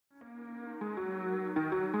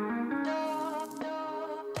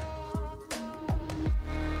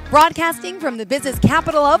Broadcasting from the business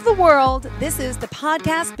capital of the world, this is the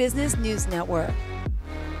Podcast Business News Network.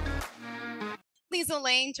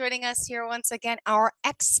 Liezel joining us here once again, our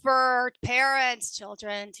expert parents,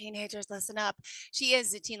 children, teenagers, listen up. She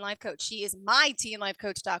is a teen life coach. She is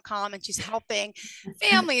myteenlifecoach.com, and she's helping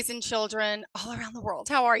families and children all around the world.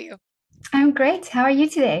 How are you? I'm great. How are you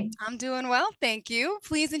today? I'm doing well, thank you.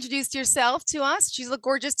 Please introduce yourself to us. You look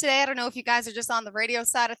gorgeous today. I don't know if you guys are just on the radio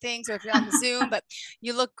side of things or if you're on the Zoom, but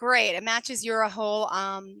you look great. It matches your whole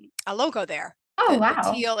a logo there. Oh, The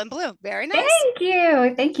wow. teal and blue. Very nice. Thank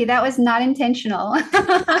you. Thank you. That was not intentional.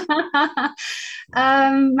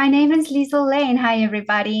 My name is Liezel Lane. Hi,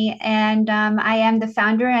 everybody. And I am the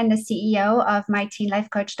founder and the CEO of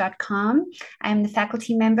myteenlifecoach.com. I'm the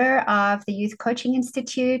faculty member of the Youth Coaching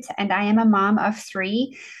Institute, and I am a mom of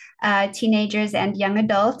three teenagers and young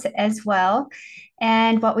adults as well.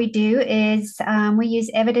 And what we do is we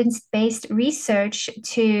use evidence-based research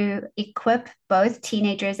to equip both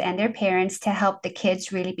teenagers and their parents to help the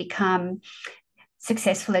kids really become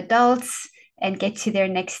successful adults and get to their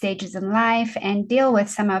next stages in life and deal with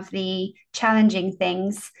some of the challenging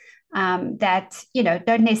things that,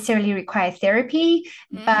 don't necessarily require therapy,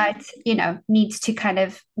 but, needs to kind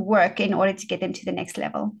of work in order to get them to the next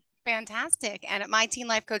level. Fantastic. And at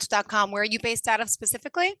myteenlifecoach.com, where are you based out of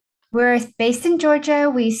specifically? We're based in Georgia.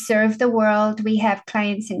 We serve the world. We have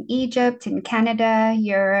clients in Egypt, in Canada,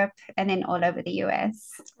 Europe, and then all over the US.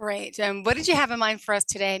 Great. And what did you have in mind for us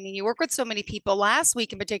today? I mean, you work with so many people. Last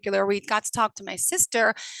week in particular, we got to talk to my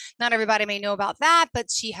sister. Not everybody may know about that, but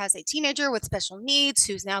she has a teenager with special needs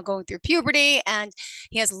who's now going through puberty, and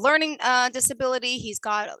he has learning disability. He's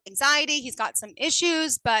got anxiety. He's got some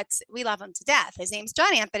issues, but we love him to death. His name's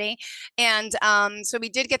John Anthony. And so we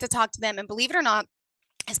did get to talk to them. And believe it or not,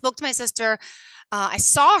 I spoke to my sister. I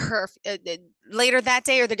saw her later that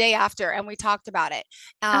day or the day after, and we talked about it.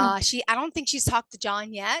 I don't think she's talked to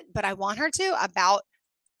John yet, but I want her to about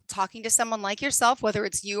talking to someone like yourself, whether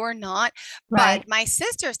it's you or not. Right. But my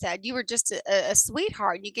sister said you were just a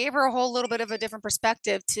sweetheart. You gave her a whole little bit of a different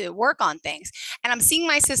perspective to work on things. And I'm seeing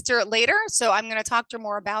my sister later, so I'm going to talk to her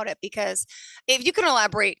more about it, because if you can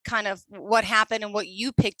elaborate kind of what happened and what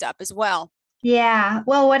you picked up as well. Yeah.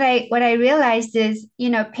 Well, what I realized is,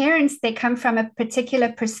 parents, they come from a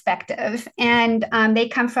particular perspective, and they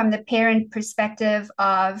come from the parent perspective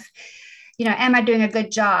of, am I doing a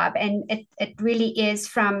good job? And it really is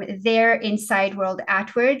from their inside world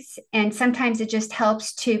outwards. And sometimes it just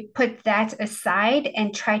helps to put that aside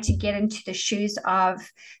and try to get into the shoes of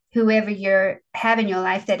whoever you have in your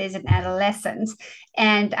life that is an adolescent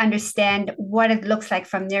and understand what it looks like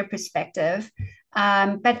from their perspective.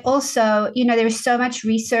 But also, there's so much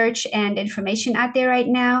research and information out there right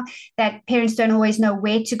now that parents don't always know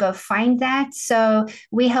where to go find that. So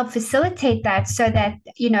we help facilitate that so that,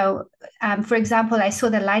 for example, I saw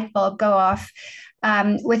the light bulb go off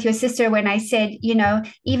with your sister when I said,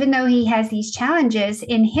 even though he has these challenges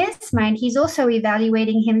in his mind, he's also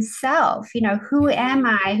evaluating himself. Who am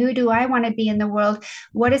I? Who do I want to be in the world?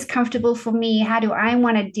 What is comfortable for me? How do I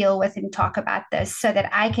want to deal with and talk about this so that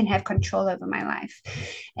I can have control over my life?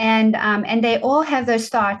 And they all have those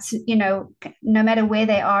thoughts, no matter where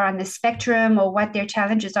they are on the spectrum or what their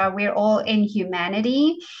challenges are. We're all in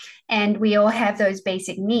humanity, and we all have those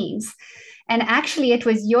basic needs. And actually, it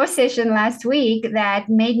was your session last week that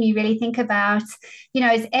made me really think about,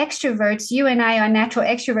 as extroverts, you and I are natural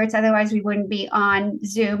extroverts. Otherwise, we wouldn't be on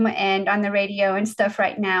Zoom and on the radio and stuff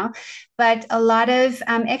right now. But a lot of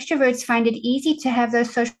extroverts find it easy to have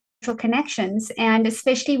those social connections. And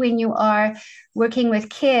especially when you are working with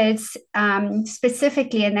kids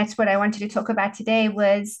specifically, and that's what I wanted to talk about today,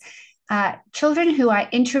 was children who are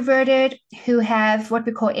introverted, who have what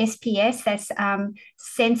we call SPS, that's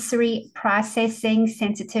sensory processing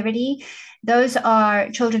sensitivity. Those are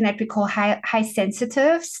children that we call high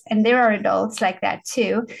sensitives, and there are adults like that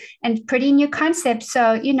too, and pretty new concept.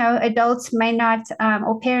 So, adults may not,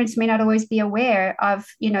 or parents may not always be aware of,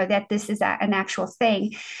 that this is an actual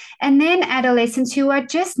thing. And then adolescents who are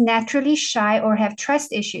just naturally shy or have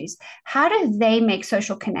trust issues. How do they make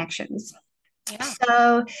social connections? Yeah.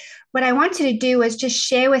 So what I wanted to do was just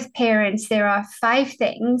share with parents, there are 5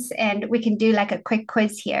 things, and we can do like a quick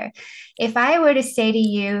quiz here. If I were to say to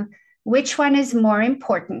you, which one is more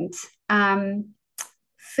important,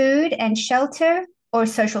 food and shelter or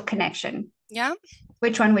social connection? Yeah.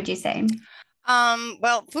 Which one would you say?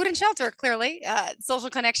 Well, food and shelter, clearly.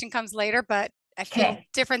 Social connection comes later, but I feel Okay.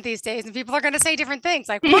 different these days, and people are going to say different things.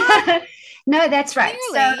 Like, what? No, that's right.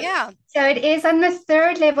 So, Clearly, yeah. so it is on the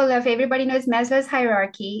third level of everybody knows Maslow's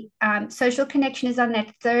hierarchy. Social connection is on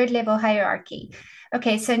that third level hierarchy.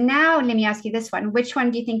 Okay, so now let me ask you this one. Which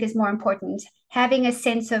one do you think is more important? Having a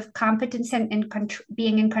sense of competence and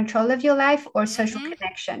being in control of your life or social Hmm.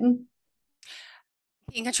 connection?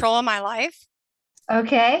 Being control of my life.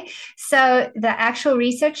 Okay, so the actual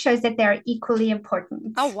research shows that they're equally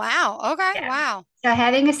important. Oh, wow. Okay. Yeah. Wow. So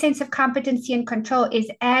having a sense of competency and control is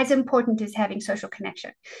as important as having social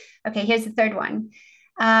connection. Okay, here's the third one.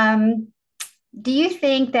 Um, do you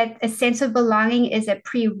think that a sense of belonging is a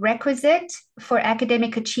prerequisite for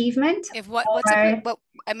academic achievement? If what's Or, what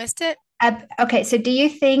I missed it? okay, so do you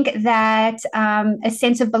think that a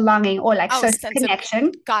sense of belonging or like Oh, social sense of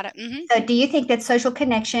connection? got it. Hmm. So do you think that social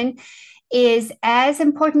connection is as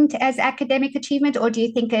important as academic achievement, or do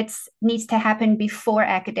you think it needs to happen before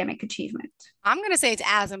academic achievement? I'm going to say it's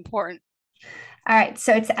as important. All right,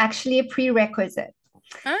 so it's actually a prerequisite.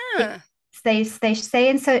 It, Ah, they say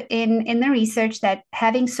in the research that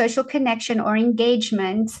having social connection or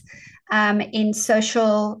engagement in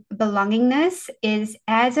social belongingness is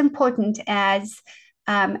as important as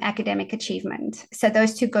academic achievement. So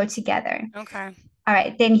those two go together. okay. All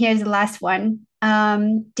right, then here's the last one.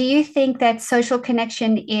 Do you think that social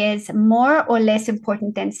connection is more or less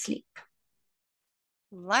important than sleep?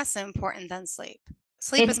 Less important than sleep.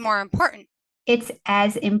 Sleep is It's more important. it's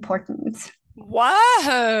as important.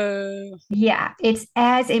 Whoa. Yeah, it's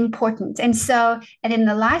as important. And then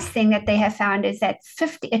the last thing that they have found is that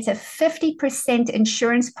it's a 50%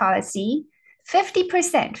 insurance policy,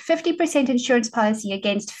 50% insurance policy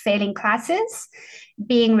against failing classes,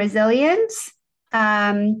 being resilient,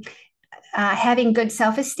 um, having good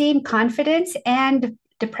self-esteem, confidence, and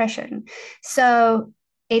depression. So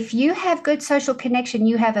if you have good social connection,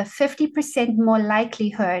 you have a 50% more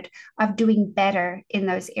likelihood of doing better in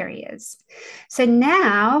those areas. So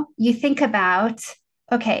now you think about,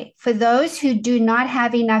 okay, for those who do not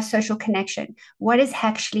have enough social connection, what is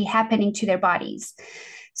actually happening to their bodies?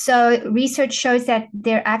 So research shows that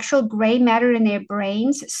their actual gray matter in their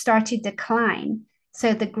brains start to decline.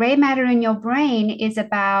 So the gray matter in your brain is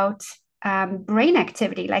about brain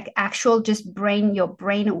activity, like actual just your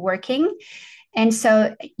brain working. And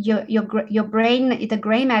so your brain, the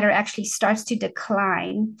gray matter actually starts to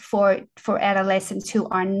decline for adolescents who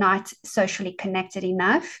are not socially connected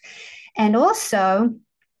enough. And also,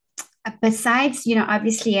 besides,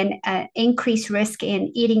 obviously an increased risk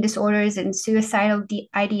in eating disorders and suicidal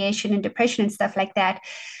ideation and depression and stuff like that,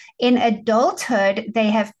 in adulthood,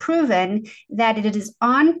 they have proven that it is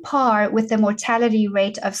on par with the mortality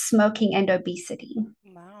rate of smoking and obesity.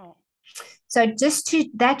 Wow. So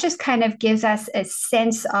that just kind of gives us a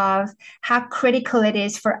sense of how critical it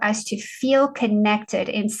is for us to feel connected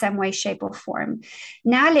in some way, shape, or form.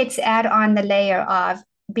 Now let's add on the layer of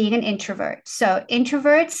being an introvert. So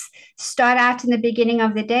introverts start out in the beginning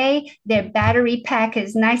of the day, their battery pack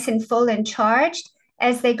is nice and full and charged.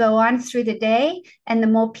 As they go on through the day, and the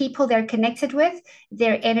more people they're connected with,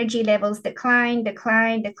 their energy levels decline,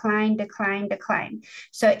 decline, decline, decline, decline.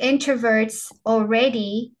 So introverts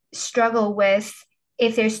already struggle with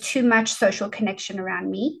if there's too much social connection around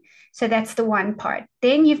me. So that's the one part.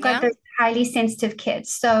 Then you've got Yeah. the highly sensitive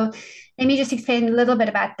kids. So let me just explain a little bit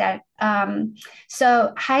about that.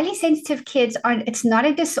 So highly sensitive kids aren't, it's not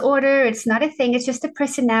a disorder, it's not a thing, it's just a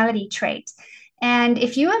personality trait. And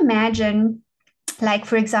if you imagine, like,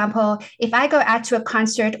 for example, if I go out to a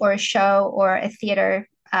concert or a show or a theater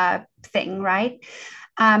thing, right?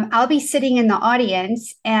 I'll be sitting in the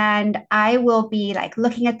audience and I will be like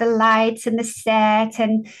looking at the lights and the set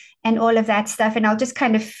and all of that stuff. And I'll just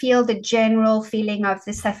kind of feel the general feeling of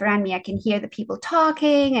the stuff around me. I can hear the people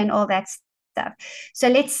talking and all that stuff. So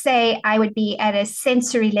let's say I would be at a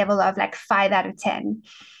sensory level of like 5 out of 10.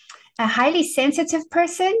 A highly sensitive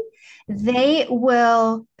person, they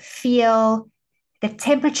will feel the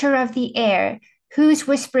temperature of the air, who's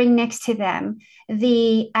whispering next to them,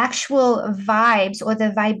 the actual vibes or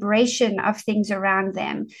the vibration of things around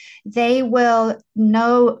them. They will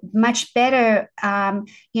know much better,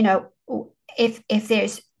 if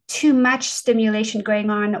there's too much stimulation going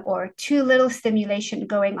on or too little stimulation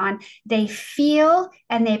going on. They feel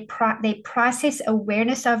and they process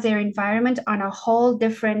awareness of their environment on a whole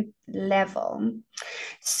different level.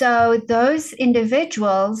 So those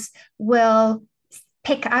individuals will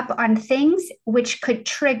pick up on things which could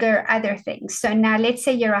trigger other things. So now let's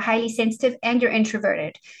say you're a highly sensitive and you're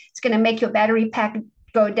introverted. It's going to make your battery pack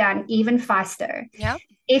go down even faster. Yeah.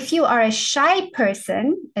 if you are a shy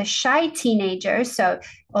person, a shy teenager, so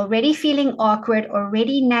already feeling awkward,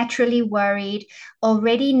 already naturally worried,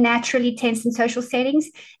 already naturally tense in social settings,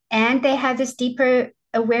 and they have this deeper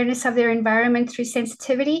awareness of their environment through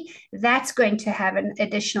sensitivity, that's going to have an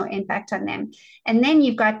additional impact on them. And then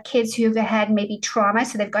you've got kids who've had maybe trauma,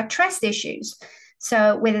 so they've got trust issues.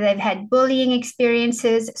 So whether they've had bullying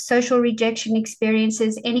experiences, social rejection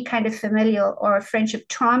experiences, any kind of familial or friendship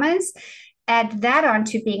traumas, add that on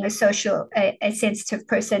to being a sensitive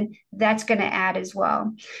person, that's going to add as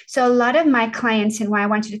well. So a lot of my clients, and why I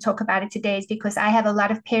wanted to talk about it today, is because I have a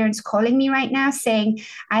lot of parents calling me right now saying,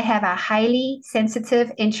 I have a highly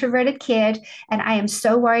sensitive, introverted kid, and I am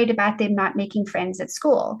so worried about them not making friends at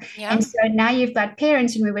school. Yeah. And so now you've got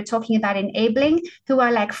parents, and we were talking about enabling, who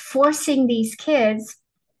are like forcing these kids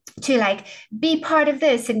to like be part of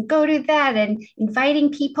this and go to that and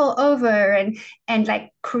inviting people over and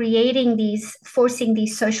like creating these forcing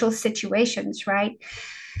these social situations, right?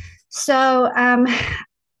 So I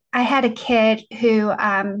had a kid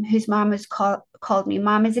whose mom was called me,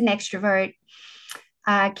 mom is an extrovert,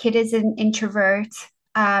 kid is an introvert,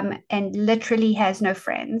 and literally has no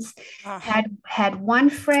friends. Oh, Had one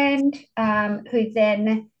friend who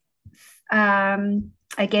then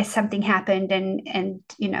I guess something happened and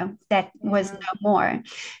that was yeah. no more.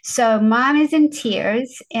 So mom is in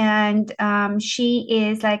tears and she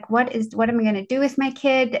is like, what am I going to do with my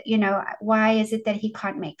kid? Why is it that he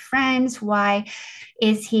can't make friends? Why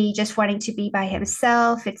is he just wanting to be by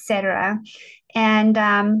himself, etc.? And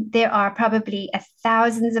there are probably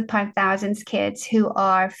thousands upon thousands kids who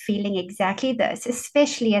are feeling exactly this,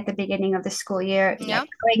 especially at the beginning of the school year, Yeah. like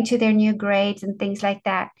going to their new grades and things like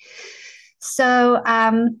that. So,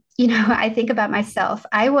 I think about myself.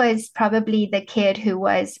 I was probably the kid who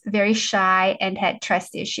was very shy and had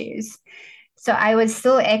trust issues. So I was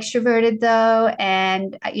still extroverted though,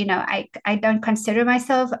 and I don't consider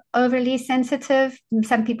myself overly sensitive.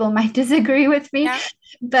 Some people might disagree with me, Yeah.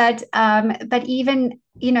 but even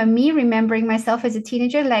me remembering myself as a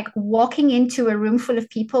teenager, like walking into a room full of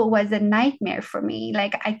people was a nightmare for me.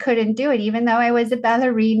 Like I couldn't do it, even though I was a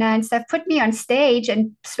ballerina and stuff. Put me on stage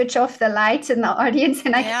and switch off the lights in the audience,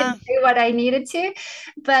 and I could Yeah. do what I needed to.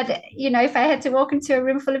 But if I had to walk into a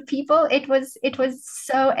room full of people, it was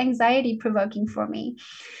so anxiety provoking for me.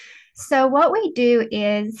 So what we do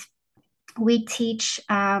is we teach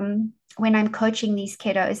when I'm coaching these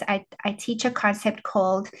kiddos, I teach a concept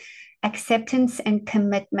called acceptance and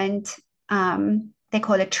commitment. They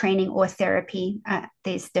call it training or therapy.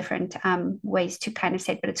 There's different ways to kind of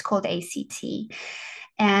say it, but it's called ACT.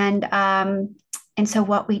 And and so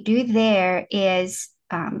what we do there is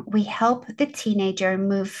we help the teenager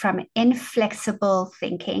move from inflexible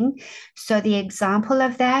thinking. So the example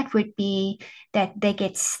of that would be that they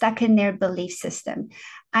get stuck in their belief system.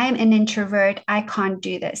 I'm an introvert. I can't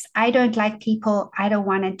do this. I don't like people. I don't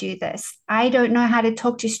want to do this. I don't know how to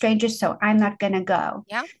talk to strangers, so I'm not going to go.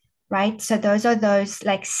 Yeah. Right. So those are those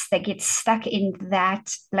like they get stuck in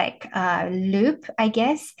that like loop, I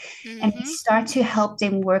guess. And we Mm-hmm. start to help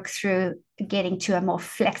them work through getting to a more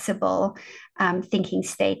flexible thinking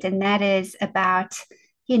state. And that is about,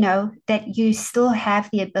 that you still have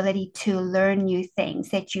the ability to learn new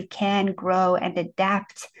things, that you can grow and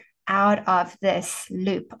adapt out of this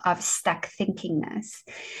loop of stuck thinkingness.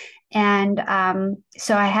 And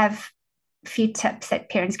so I have a few tips that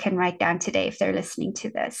parents can write down today if they're listening to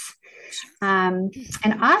this. Um,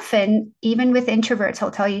 and often, even with introverts,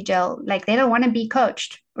 I'll tell you, Jill, like they don't want to be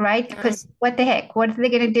coached, right? Uh, Because what the heck? What are they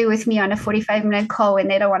going to do with me on a 45-minute call when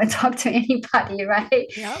they don't want to talk to anybody,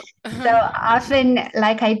 right? yep. So often,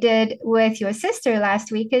 like I did with your sister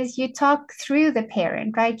last week, is you talk through the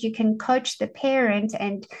parent, right? You can coach the parent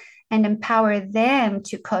and empower them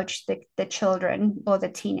to coach the children or the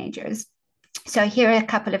teenagers. So here are a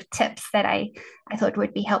couple of tips that I thought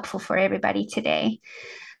would be helpful for everybody today.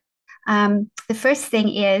 The first thing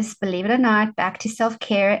is, believe it or not, back to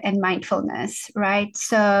self-care and mindfulness, right?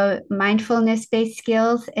 So mindfulness-based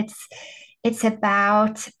skills, it's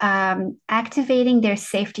about activating their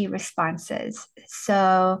safety responses.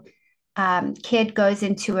 So kid goes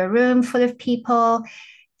into a room full of people,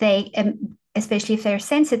 they especially if they're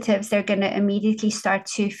sensitives, they're going to immediately start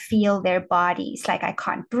to feel their bodies like I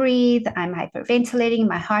can't breathe, I'm hyperventilating,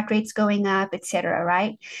 my heart rate's going up, etc.,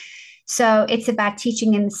 right? So it's about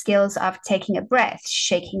teaching them the skills of taking a breath,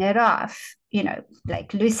 shaking it off,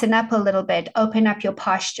 like loosen up a little bit, open up your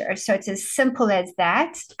posture. So it's as simple as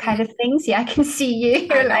that kind Mhm. of things. Yeah, I can see you. I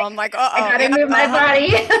You're know. like, I'm like, I oh, got to yeah. move my Uh-huh.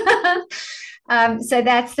 body. So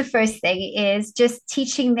that's the first thing is just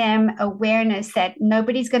teaching them awareness that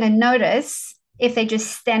nobody's going to notice if they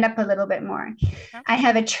just stand up a little bit more. Yeah. I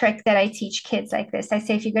have a trick that I teach kids like this. I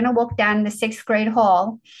say, if you're going to walk down the sixth grade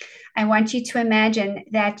hall, I want you to imagine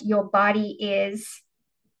that your body is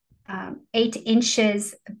 8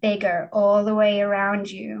 inches bigger all the way around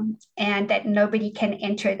you, and that nobody can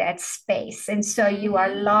enter that space. And so you are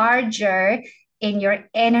Mm-hmm. larger in your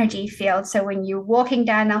energy field. So when you're walking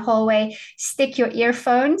down the hallway, stick your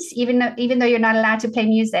earphones, even though you're not allowed to play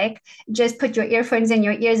music, just put your earphones in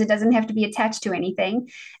your ears. It doesn't have to be attached to anything,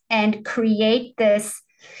 and create this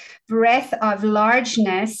breath of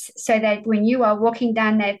largeness so that when you are walking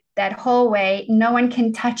down that hallway, no one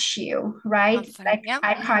can touch you, right? Confident. Like Yep.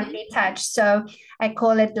 I can't Mm-hmm. be touched. So I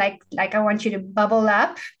call it like I want you to bubble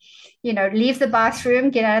up, leave the bathroom,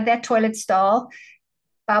 get out of that toilet stall,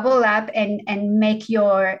 bubble up, and make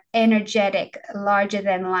your energetic larger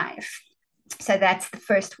than life. So that's the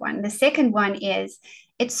first one. The second one is,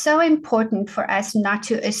 it's so important for us not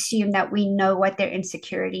to assume that we know what their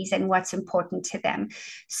insecurities and what's important to them.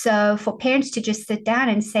 So for parents to just sit down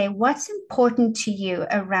and say, what's important to you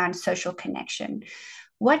around social connection?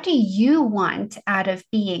 What do you want out of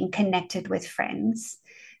being connected with friends?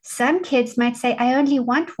 Some kids might say, I only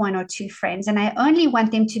want one or two friends, and I only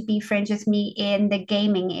want them to be friends with me in the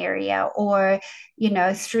gaming area, or,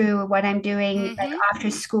 through what I'm doing like Mm-hmm. after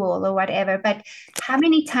school or whatever. But how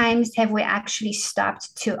many times have we actually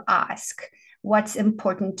stopped to ask what's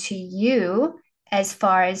important to you as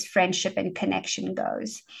far as friendship and connection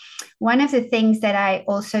goes? One of the things that I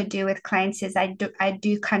also do with clients is I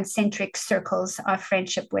do concentric circles of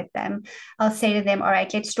friendship with them. I'll say to them, all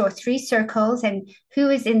right, let's draw 3 circles, and who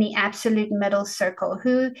is in the absolute middle circle?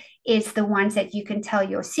 Who is the ones that you can tell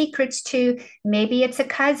your secrets to? Maybe it's a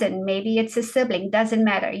cousin, maybe it's a sibling, doesn't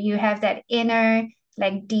matter. You have that inner,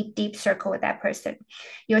 like deep circle with that person.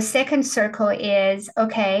 Your second circle is,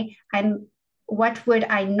 okay, what would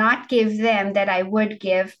I not give them that I would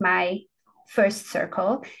give my first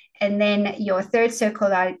circle? And then your third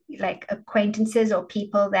circle are like acquaintances or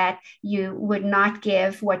people that you would not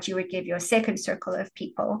give what you would give your second circle of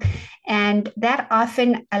people. And that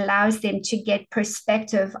often allows them to get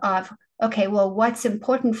perspective of, okay, well, what's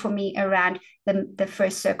important for me around the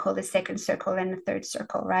first circle, the second circle, and the third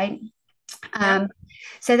circle, right? Yeah.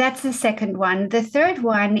 So that's the second one. The third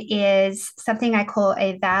one is something I call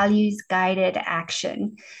a values guided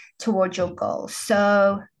action toward your goals.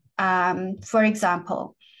 So, for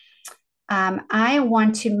example, I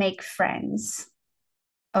want to make friends.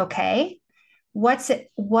 Okay. What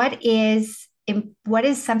is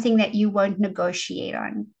something that you won't negotiate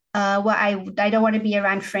on? Well, I don't want to be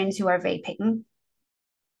around friends who are vaping.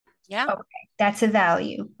 Yeah. Okay, that's a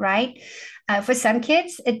value, right? For some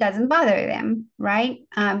kids, it doesn't bother them, right?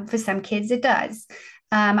 For some kids, it does.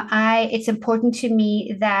 It's important to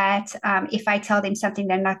me that if I tell them something,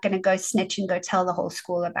 they're not going to go snitch and go tell the whole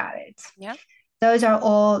school about it. Yeah. Those are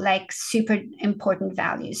all like super important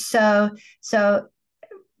values. So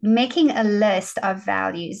making a list of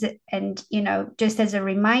values, and just as a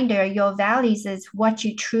reminder, your values is what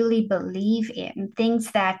you truly believe in, things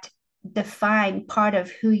that define part of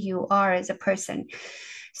who you are as a person.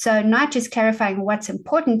 So not just clarifying what's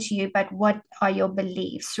important to you, but what are your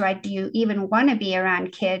beliefs, right? Do you even want to be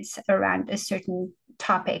around kids around a certain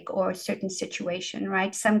topic or a certain situation,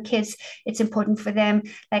 right? Some kids, it's important for them,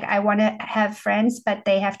 like, I want to have friends, but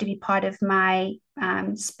they have to be part of my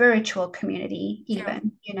spiritual community, Yeah.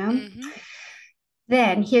 even. Mm-hmm.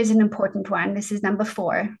 Then here's an important one. This is number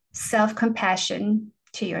 4, self-compassion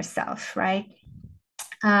to yourself, right?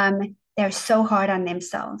 They're so hard on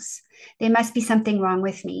themselves. There must be something wrong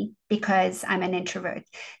with me because I'm an introvert.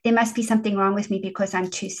 There must be something wrong with me because I'm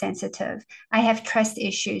too sensitive. I have trust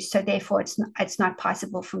issues, so therefore it's not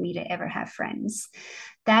possible for me to ever have friends.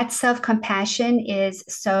 That self-compassion is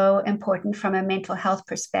so important from a mental health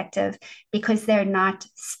perspective, because they're not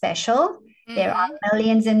special. There Mm-hmm. are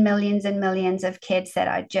millions and millions and millions of kids that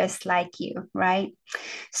are just like you, right?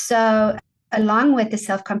 So along with the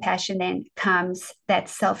self-compassion then comes that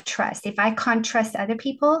self-trust. If I can't trust other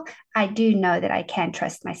people, I do know that I can't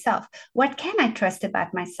trust myself. What can I trust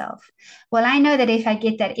about myself? Well, I know that if I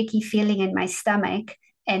get that icky feeling in my stomach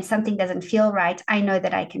and something doesn't feel right, I know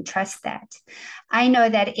that I can trust that. I know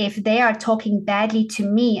that if they are talking badly to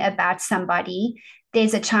me about somebody,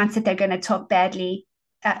 there's a chance that they're going to talk badly,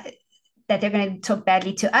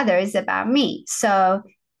 to others about me. So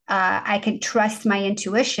I can trust my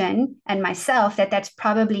intuition and myself that that's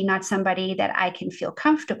probably not somebody that I can feel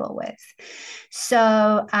comfortable with.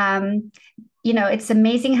 So, it's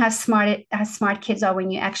amazing how smart kids are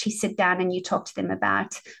when you actually sit down and you talk to them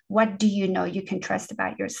about, what do you know you can trust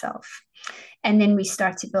about yourself, and then we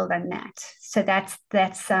start to build on that. So that's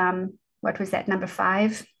what was that, number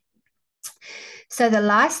five? So the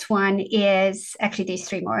last one is actually these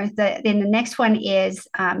three more. Then the next one is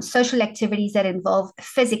social activities that involve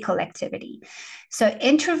physical activity. So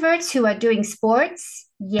introverts who are doing sports,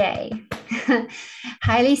 yay.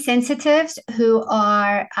 Highly sensitives who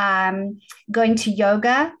are going to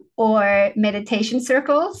yoga or meditation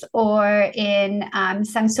circles or in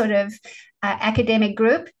some sort of academic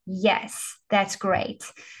group, yes, that's great.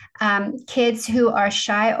 Kids who are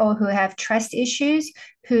shy or who have trust issues,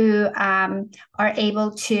 who are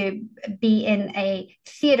able to be in a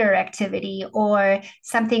theater activity or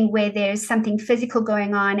something where there's something physical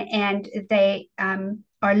going on and they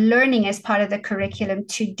are learning as part of the curriculum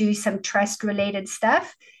to do some trust related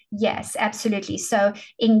stuff. Yes, absolutely. So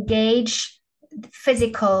engage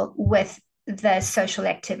physical with the social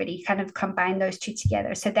activity, kind of combine those two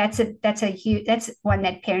together. So that's one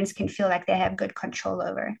that parents can feel like they have good control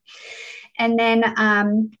over. And then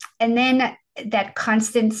that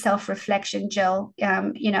constant self-reflection, Jill.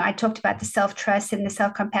 I talked about the self-trust and the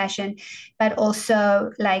self-compassion, but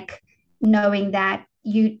also like knowing that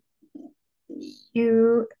you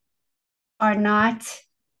are not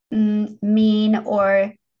mean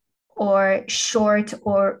or short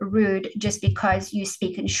or rude just because you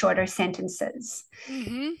speak in shorter sentences.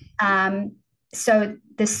 Mm-hmm. So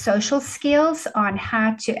the social skills on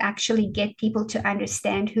how to actually get people to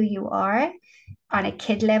understand who you are on a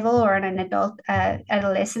kid level or on an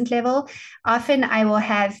adolescent level. Often I will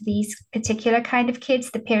have these particular kind of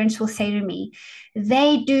kids. The parents will say to me,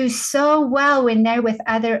 they do so well when they're with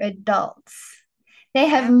other adults. They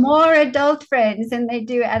have Yeah. more adult friends than they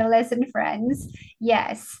do adolescent friends.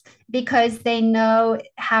 Yes, because they know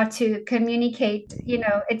how to communicate.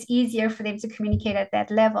 It's easier for them to communicate at that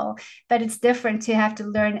level, but it's different to have to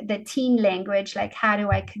learn the teen language, like how do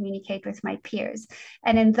I communicate with my peers?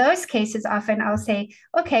 And in those cases, often I'll say,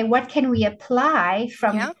 okay, what can we apply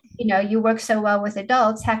from, Yeah. you work so well with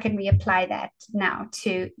adults, how can we apply that now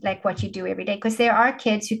to like what you do every day? Because there are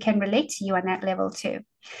kids who can relate to you on that level too.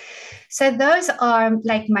 So those are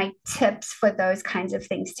like my tips for those kinds of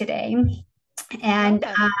things today. Love And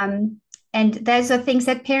it. and those are things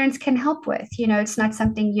that parents can help with. It's not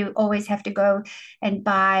something you always have to go and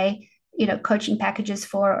buy, coaching packages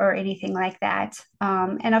for or anything like that.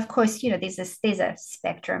 And of course, there's a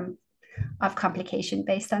spectrum of complication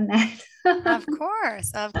based on that. Of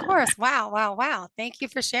course, of course. Wow, wow, wow. Thank you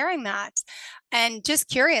for sharing that. And just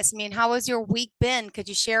curious, I mean, how has your week been? Could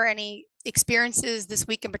you share any experiences this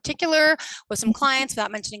week in particular with some clients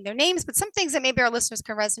without mentioning their names, but some things that maybe our listeners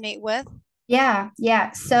can resonate with? Yeah,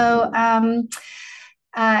 yeah. So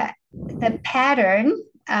the pattern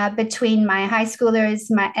between my high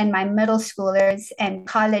schoolers and my middle schoolers and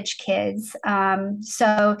college kids.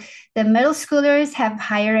 So the middle schoolers have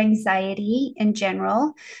higher anxiety in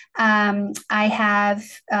general. I have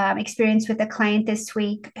experience with a client this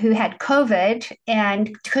week who had COVID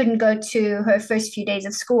and couldn't go to her first few days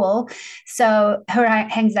of school. So her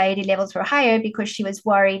anxiety levels were higher because she was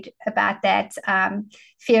worried about that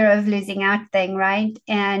fear of losing out thing, right?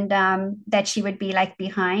 And that she would be like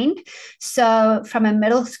behind. So from a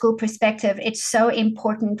middle school perspective, it's so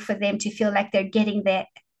important for them to feel like they're getting that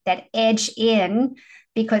edge in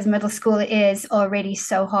because middle school is already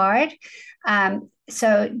so hard.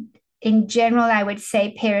 So in general, I would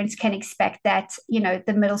say parents can expect that,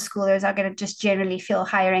 the middle schoolers are going to just generally feel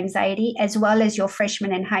higher anxiety, as well as your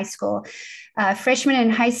freshmen in high school. Freshmen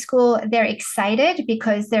in high school, they're excited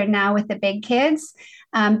because they're now with the big kids.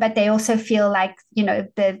 But they also feel like,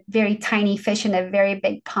 the very tiny fish in a very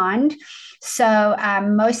big pond. So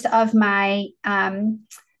most of my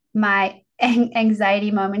anxiety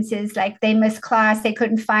moments is like they missed class, they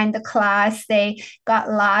couldn't find the class, they got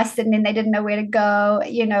lost, and then they didn't know where to go,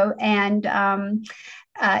 and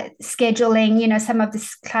scheduling, some of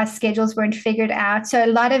the class schedules weren't figured out. So a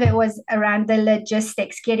lot of it was around the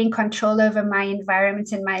logistics, getting control over my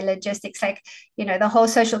environment and my logistics, like, the whole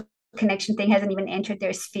social connection thing hasn't even entered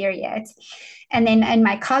their sphere yet. And then in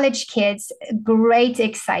my college kids, great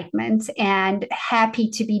excitement and happy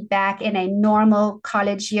to be back in a normal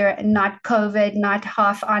college year, not COVID, not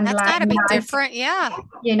half That's got to online, be not, different. Yeah.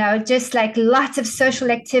 just like lots of social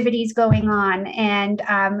activities going on. And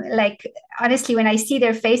like, honestly, when I see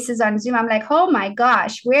their faces on Zoom, I'm like, oh my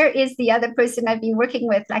gosh, where is the other person I've been working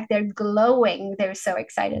with? Like they're glowing. They're so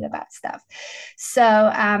excited about stuff.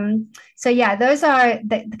 So yeah, those are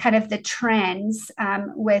the kind of the trends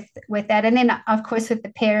with that. And then of course with the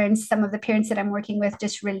parents, some of the parents that I'm working with,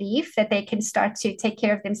 just relief that they can start to take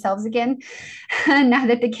care of themselves again now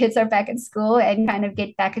that the kids are back at school and kind of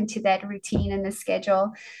get back into that routine and the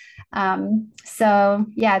schedule. So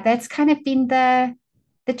yeah, that's kind of been the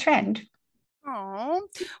trend. Oh,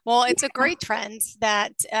 well, it's a great trend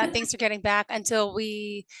that things are getting back until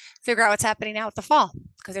we figure out what's happening now with the fall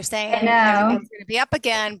because they're I saying know. everything's going to be up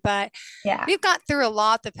again. But Yeah, we've got through a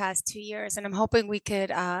lot the past 2 years, and I'm hoping we could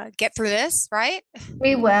get through this, right?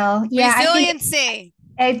 we will. Yeah, I think Resiliency.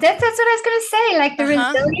 that's what I was going to say. Like the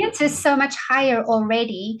Uh-huh. resilience is so much higher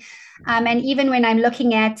already. And even when I'm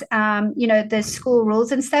looking at, the school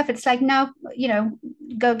rules and stuff, it's like, no,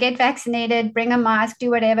 go get vaccinated, bring a mask, do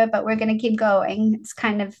whatever, but we're going to keep going. It's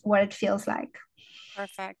kind of what it feels like.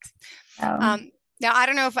 Perfect. So, Now, I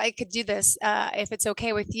don't know if I could do this, if it's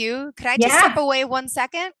okay with you. Could I just step yeah, away 1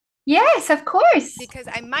 second? yes, of course. Because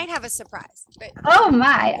I might have a surprise. But Oh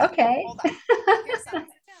my, okay. hold on. Here's something.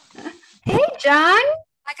 Sit down. Hey, John.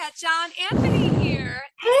 I got John Anthony here.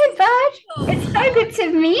 Hey, bud. It's so good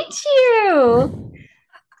to meet you.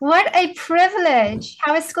 What a privilege.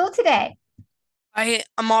 How was school today?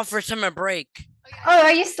 I'm off for summer break. Oh,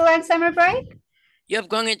 are you still on summer break? Yep,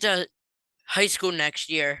 going into high school next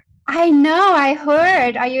year. I know, I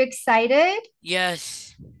heard. Are you excited?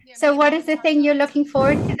 Yes. So, what is the thing you're looking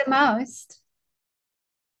forward to the most?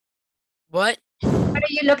 What? What are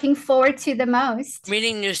you looking forward to the most?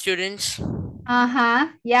 Meeting new students. Uh-huh.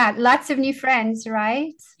 Yeah, lots of new friends,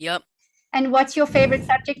 right? Yep. And what's your favorite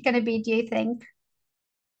subject going to be, do you think?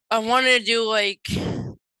 I wanted to do like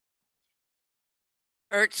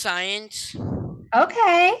earth science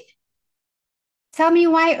Okay. Tell me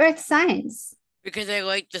why earth science. because I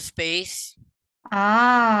like the space.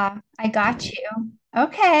 Ah, I got you.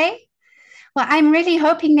 Okay. Well, I'm really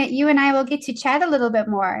hoping that you and I will get to chat a little bit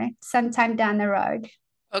more sometime down the road.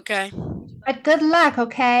 Okay. But good luck,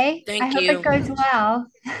 okay? Thank I hope you. it goes well.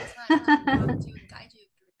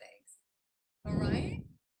 All right.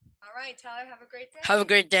 All right, Tyler, have a great day. Have a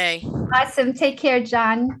great day. Awesome. Take care,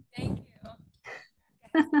 John. Thank you.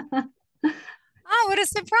 Oh, what a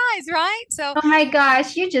surprise, right? So Oh my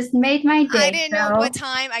gosh, you just made my day. I didn't know girl. what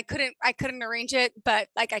time. I couldn't arrange it, but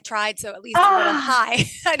like I tried, so at least a little Ah, high.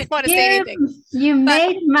 I didn't want to say you anything. you But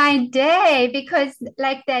made my day because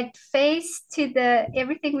like that face to the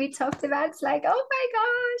everything we talked about, it's like, oh my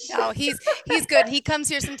no, gosh. he's good. He comes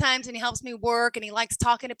here sometimes and he helps me work and he likes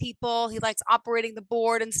talking to people. He likes operating the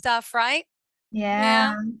board and stuff, right? Yeah,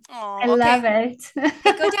 Yeah. I Oh, love okay. it.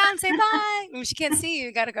 Okay, go down, say bye. She can't see you.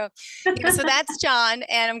 You gotta go. So that's John,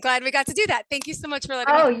 and I'm glad we got to do that. Thank you so much for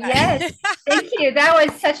letting me Oh, do that. yes. Thank you. That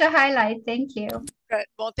was such a highlight. Thank you. Good.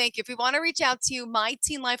 Well, thank you. If you want to reach out to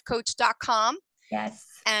myteenlifecoach.com, Yes.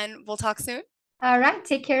 and we'll talk soon. All right.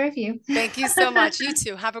 Take care of you. Thank you so much. You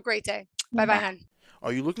too. Have a great day. Bye bye, Bye. hon.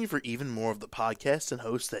 Are you looking for even more of the podcasts and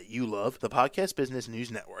hosts that you love? The Podcast Business News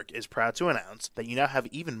Network is proud to announce that you now have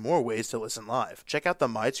even more ways to listen live. Check out the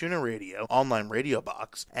MyTuner Radio, online radio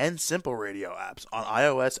box, and Simple Radio apps on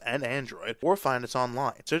iOS and Android, or find us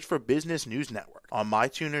online. Search for Business News Network on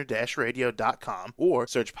mytuner-radio.com, or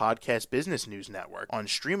search Podcast Business News Network on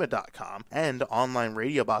streama.com and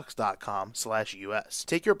onlineradiobox.com/US.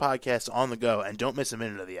 Take your podcast on the go and don't miss a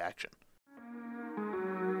minute of the action.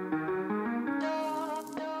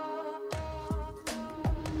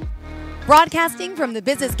 Broadcasting from the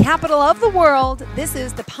business capital of the world, this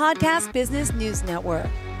is the Podcast Business News Network.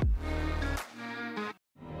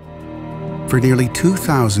 For nearly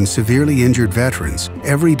 2,000 severely injured veterans,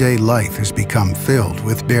 everyday life has become filled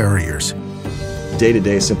with barriers.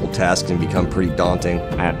 Day-to-day simple tasks can become pretty daunting.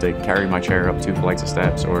 I have to carry my chair up 2 flights of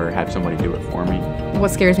steps or have somebody do it for me.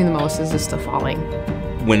 What scares me the most is just the falling.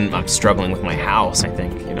 When I'm struggling with my house, I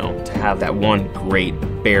think, to have that one great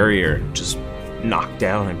barrier just knocked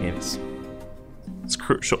down, it's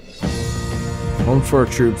crucial. Home for Our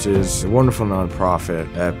Troops is a wonderful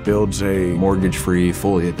nonprofit that builds a Mortgage-free,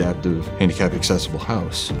 fully adaptive, handicap-accessible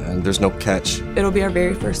house. And there's no catch. It'll be our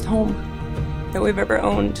very first home that we've ever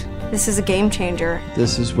owned. This is a game changer.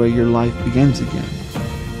 This is where your life begins again.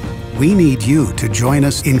 We need you to join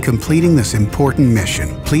us in completing this important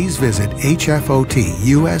mission. Please visit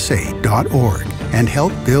hfotusa.org and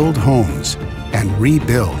help build homes and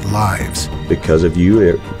rebuild lives. Because of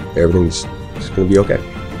you, everything's going to be okay.